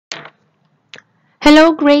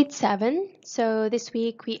Hello, grade 7. So this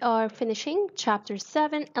week we are finishing chapter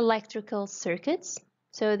 7, electrical circuits.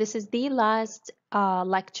 So this is the last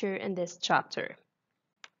lecture in this chapter.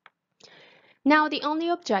 Now, the only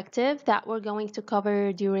objective that we're going to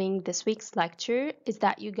cover during this week's lecture is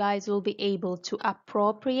that you guys will be able to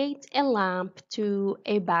appropriate a lamp to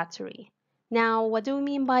a battery. Now, what do we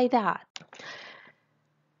mean by that?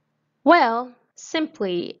 Well,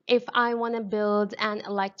 simply, if I want to build an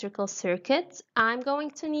electrical circuit, I'm going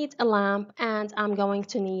to need a lamp and I'm going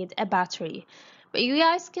to need a battery. But you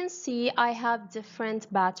guys can see I have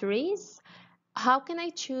different batteries. How can I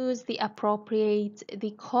choose the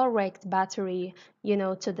correct battery,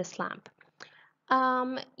 to this lamp?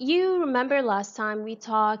 You remember last time we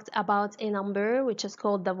talked about a number which is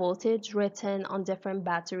called the voltage written on different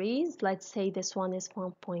batteries. Let's say this one is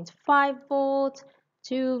 1.5 volt,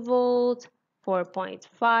 2 volt,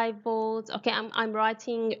 4.5 volts. Okay, I'm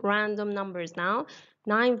writing random numbers now.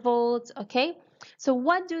 9 volts, okay? So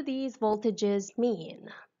what do these voltages mean?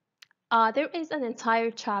 There is an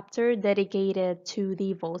entire chapter dedicated to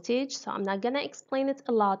the voltage, so I'm not going to explain it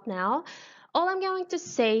a lot now. All I'm going to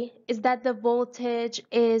say is that the voltage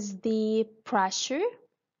is the pressure.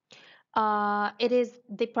 It is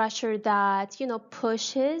the pressure that,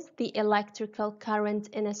 pushes the electrical current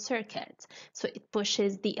in a circuit. So it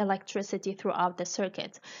pushes the electricity throughout the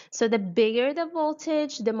circuit. So the bigger the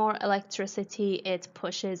voltage, the more electricity it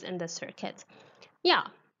pushes in the circuit. Yeah,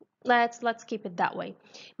 let's keep it that way.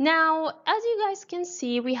 Now, as you guys can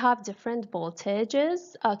see, we have different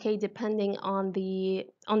voltages, okay, depending on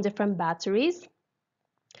different batteries.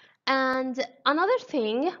 And another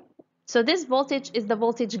thing, so this voltage is the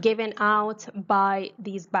voltage given out by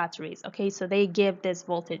these batteries, okay? So they give this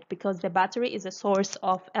voltage because the battery is a source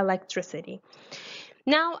of electricity.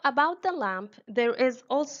 Now, about the lamp, there is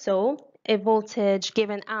also a voltage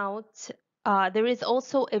given out. There is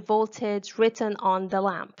also a voltage written on the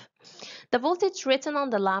lamp. The voltage written on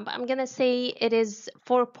the lamp, I'm gonna say it is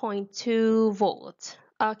 4.2 volt.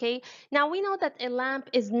 Okay, now we know that a lamp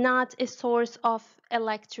is not a source of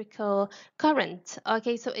electrical current.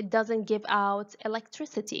 Okay, so it doesn't give out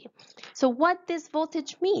electricity. So what this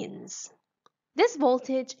voltage means? This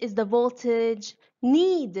voltage is the voltage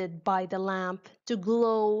needed by the lamp to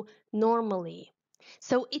glow normally.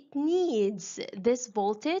 So it needs this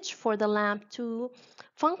voltage for the lamp to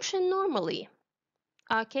function normally.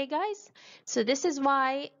 Okay, guys, so this is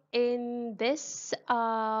why in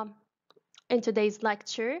today's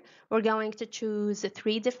lecture, we're going to choose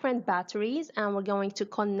 3 different batteries and we're going to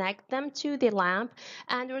connect them to the lamp,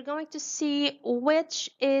 and we're going to see which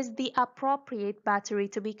is the appropriate battery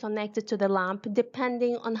to be connected to the lamp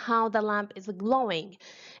depending on how the lamp is glowing.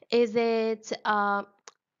 Is it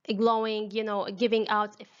glowing, giving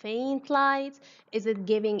out a faint light? Is it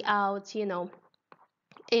giving out,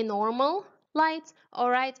 a normal light? All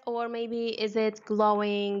right, or maybe is it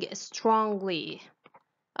glowing strongly?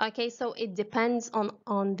 Okay, so it depends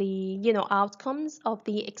on the outcomes of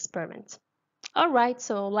the experiment. All right,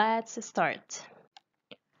 so let's start.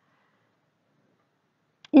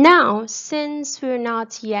 Now, since we're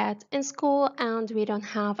not yet in school and we don't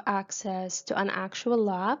have access to an actual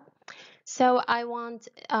lab, so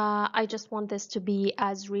I just want this to be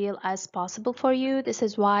as real as possible for you. This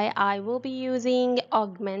is why I will be using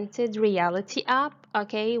augmented reality app,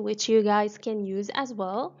 okay, which you guys can use as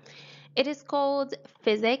well. It is called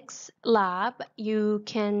Physics Lab. You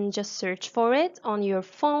can just search for it on your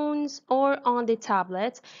phones or on the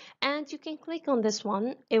tablet, and you can click on this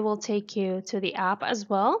one. It will take you to the app as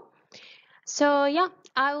well. So yeah,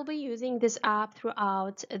 I will be using this app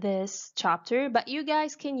throughout this chapter, but you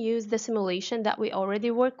guys can use the simulation that we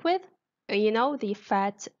already work with, the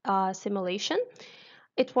PhET simulation.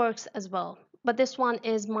 It works as well, but this one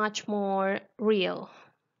is much more real.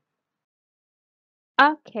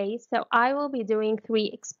 Okay, so I will be doing 3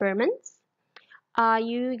 experiments.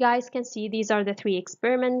 You guys can see these are the 3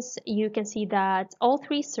 experiments. You can see that all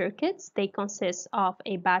 3 circuits, they consist of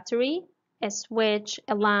a battery, a switch,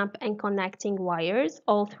 a lamp, and connecting wires,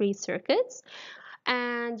 all 3 circuits.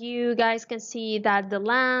 And you guys can see that the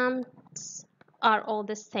lamps are all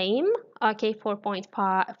the same. Okay,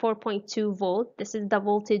 4.2 volt. This is the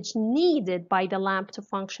voltage needed by the lamp to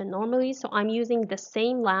function normally. So I'm using the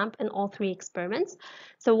same lamp in all 3 experiments.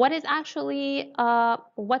 So what is actually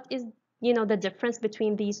what is the difference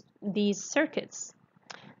between these circuits?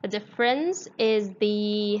 The difference is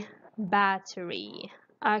the battery.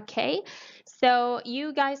 Okay, so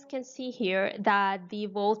you guys can see here that the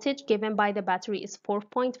voltage given by the battery is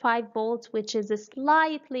 4.5 volts, which is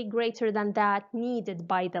slightly greater than that needed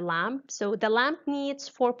by the lamp. So the lamp needs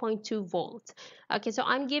 4.2 volts. Okay, so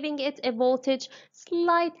I'm giving it a voltage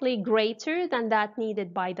slightly greater than that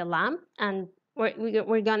needed by the lamp, and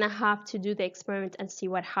we're gonna have to do the experiment and see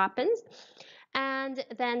what happens. And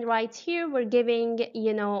then right here, we're giving,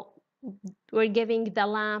 we're giving the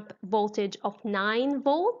lamp voltage of 9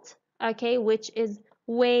 volt, okay, which is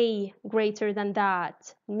way greater than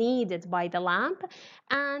that needed by the lamp.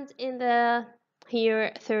 And in the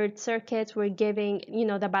here third circuit, we're giving,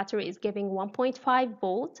 the battery is giving 1.5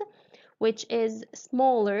 volt, which is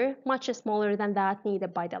smaller, much smaller than that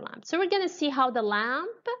needed by the lamp. So we're going to see how the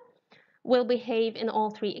lamp will behave in all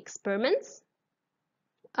three experiments.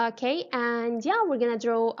 Okay, and yeah, we're going to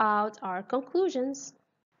draw out our conclusions.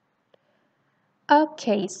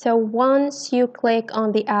 Okay, so once you click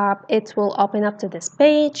on the app, it will open up to this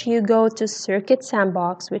page. You go to Circuit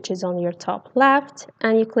Sandbox, which is on your top left,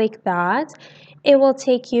 and you click that. It will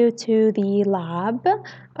take you to the lab.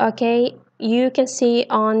 Okay, you can see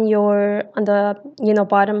on the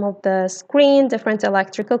bottom of the screen different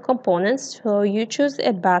electrical components. So you choose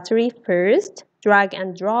a battery first, drag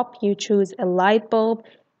and drop. You choose a light bulb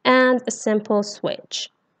and a simple switch.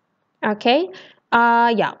 Okay,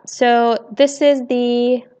 yeah, so these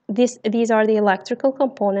are the electrical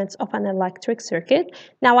components of an electric circuit.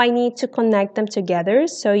 Now I need to connect them together,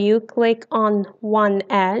 so you click on one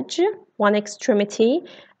edge, one extremity,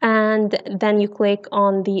 and then you click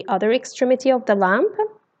on the other extremity of the lamp.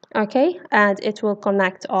 Okay, and it will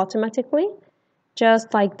connect automatically.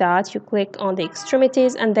 Just like that, you click on the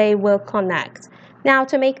extremities and they will connect. Now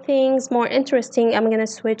to make things more interesting, I'm going to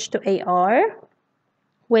switch to AR,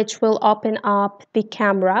 which will open up the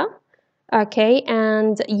camera. Okay,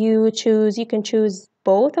 and you can choose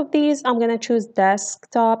both of these. I'm going to choose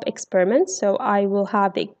desktop experiment, so I will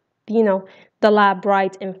have the lab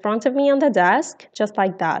right in front of me on the desk, just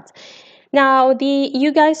like that. Now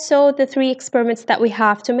you guys saw the three experiments that we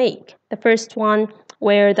have to make. The first one,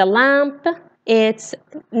 where the lamp, its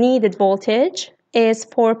needed voltage is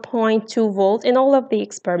 4.2 volt in all of the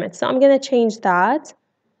experiments. So I'm going to change that.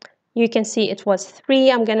 You can see it was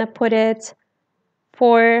 3. I'm going to put it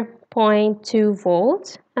 4.2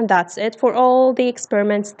 volt, and that's it. For all the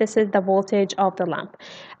experiments, this is the voltage of the lamp.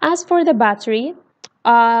 As for the battery,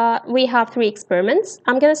 we have 3 experiments.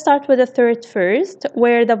 I'm going to start with the third first,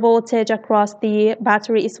 where the voltage across the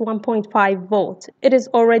battery is 1.5 volt. It is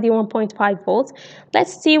already 1.5 volts.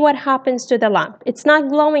 Let's see what happens to the lamp. It's not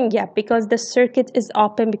glowing yet because the circuit is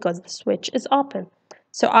open, because the switch is open.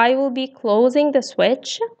 So I will be closing the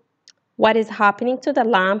switch. What is happening to the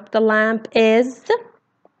lamp? The lamp is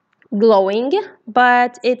glowing,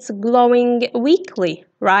 but it's glowing weakly,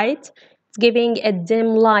 right? It's giving a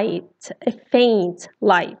dim light, a faint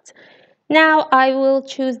light. Now I will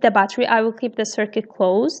choose the battery. I will keep the circuit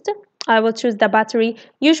closed. I will choose the battery.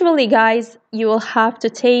 Usually, guys, you will have to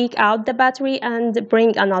take out the battery and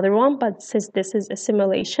bring another one, but since this is a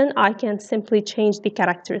simulation, I can simply change the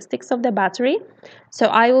characteristics of the battery. So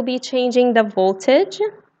I will be changing the voltage.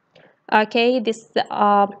 Okay,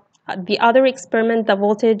 the other experiment, the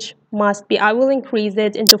voltage must be, I will increase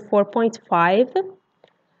it into 4.5.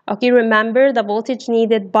 Okay, remember the voltage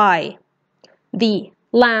needed by the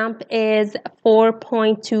lamp is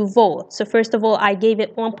 4.2 volts. So first of all, I gave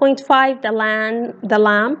it 1.5. The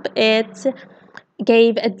lamp, it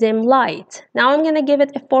gave a dim light. Now I'm going to give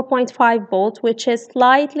it a 4.5 volt, which is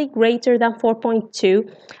slightly greater than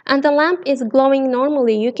 4.2, and the lamp is glowing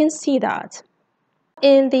normally. You can see that.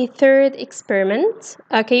 In the third experiment,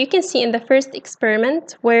 okay, you can see in the first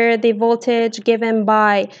experiment where the voltage given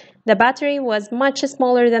by the battery was much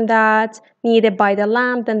smaller than that needed by the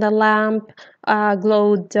lamp, then the lamp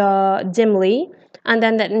glowed dimly. And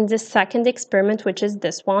then in the second experiment, which is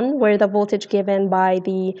this one, where the voltage given by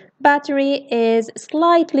the battery is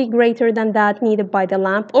slightly greater than that needed by the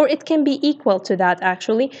lamp, or it can be equal to that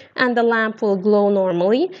actually, and the lamp will glow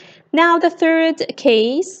normally. Now the third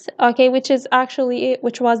case, okay, which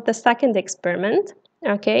was the second experiment,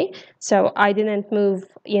 okay, so I didn't move,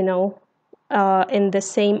 in the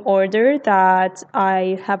same order that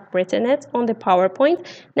I have written it on the PowerPoint.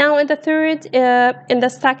 Now in the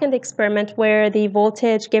second experiment, where the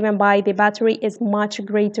voltage given by the battery is much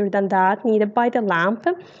greater than that needed by the lamp,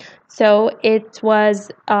 so it was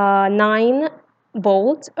 9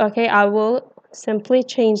 volt. Okay, I will simply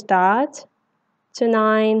change that to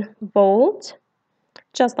 9 volt,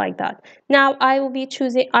 just like that. Now I will be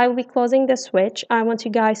closing the switch. I want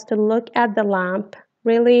you guys to look at the lamp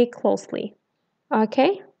really closely.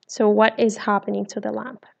 Okay, So what is happening to the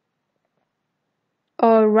lamp?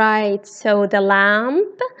 All right, so the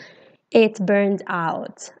lamp, it burned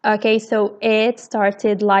out. Okay, so it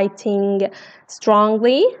started lighting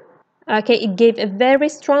strongly. Okay, it gave a very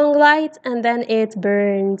strong light and then it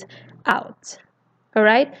burned out. All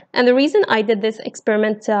right, and the reason I did this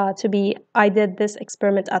experiment I did this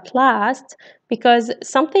experiment at last because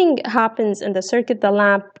something happens in the circuit. The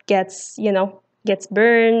lamp gets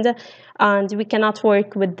burned, and we cannot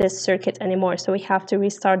work with this circuit anymore. So we have to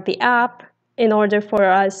restart the app in order for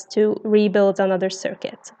us to rebuild another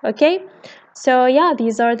circuit. Okay, so yeah,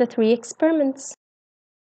 these are the three experiments.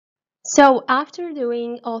 So after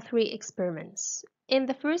doing all three experiments, in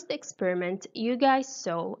the first experiment, you guys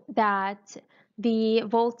saw that the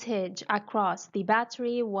voltage across the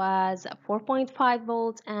battery was 4.5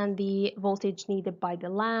 volts and the voltage needed by the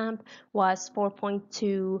lamp was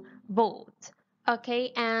 4.2 volts.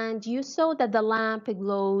 Okay, and you saw that the lamp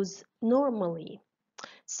glows normally.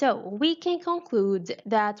 So we can conclude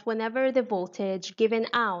that whenever the voltage given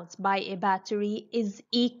out by a battery is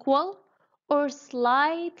equal or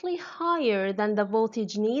slightly higher than the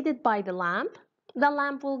voltage needed by the lamp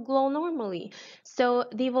will glow normally. So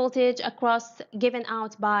the voltage across given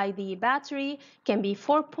out by the battery can be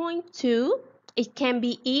 4.2. It can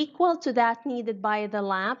be equal to that needed by the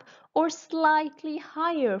lamp or slightly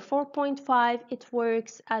higher, 4.5. It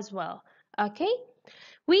works as well. Okay?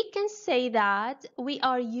 We can say that we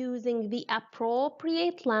are using the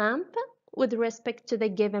appropriate lamp with respect to the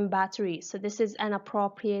given battery. So this is an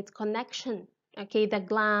appropriate connection. Okay, the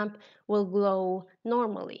lamp will glow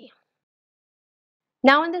normally.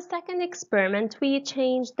 Now in the second experiment, we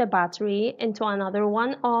changed the battery into another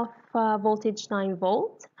one of voltage 9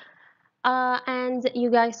 volt. And you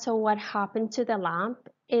guys saw what happened to the lamp.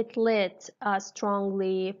 It lit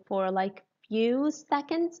strongly for like few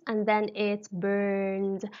seconds and then it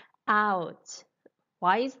burned out.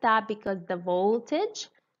 Why is that? Because the voltage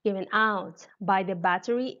given out by the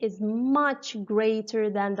battery is much greater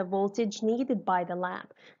than the voltage needed by the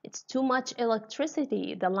lamp. It's too much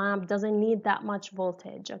electricity. The lamp doesn't need that much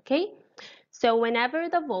voltage, okay? So whenever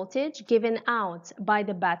the voltage given out by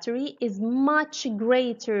the battery is much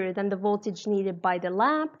greater than the voltage needed by the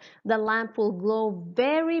lamp will glow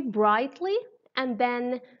very brightly and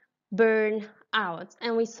then burn out.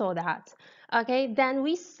 And we saw that. Okay, then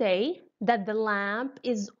we say that the lamp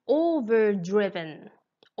is overdriven.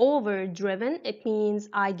 Overdriven, it means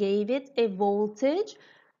I gave it a voltage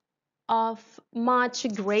of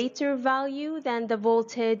much greater value than the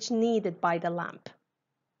voltage needed by the lamp.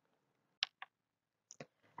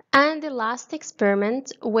 And the last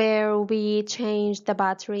experiment where we changed the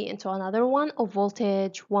battery into another one of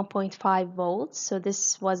voltage 1.5 volts. So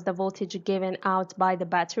this was the voltage given out by the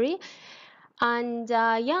battery. And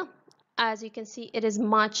yeah, as you can see, it is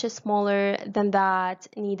much smaller than that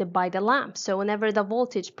needed by the lamp. So whenever the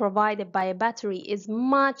voltage provided by a battery is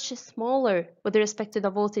much smaller with respect to the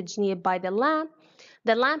voltage needed by the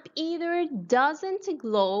lamp either doesn't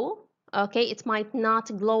glow, okay, it might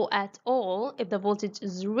not glow at all if the voltage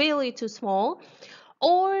is really too small,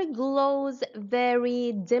 or glows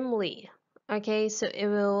very dimly. Okay, so it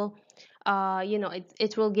will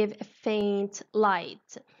it will give a faint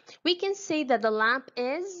light. We can say that the lamp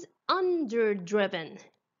is underdriven.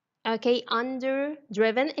 Okay,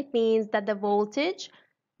 underdriven, it means that the voltage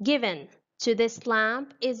given to this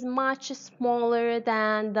lamp is much smaller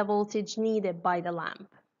than the voltage needed by the lamp.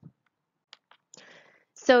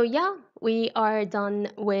 So yeah, we are done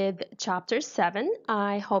with chapter 7.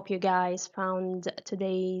 I hope you guys found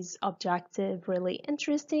today's objective really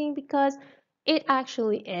interesting because it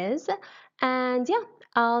actually is. And yeah,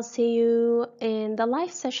 I'll see you in the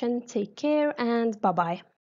live session. Take care and bye-bye.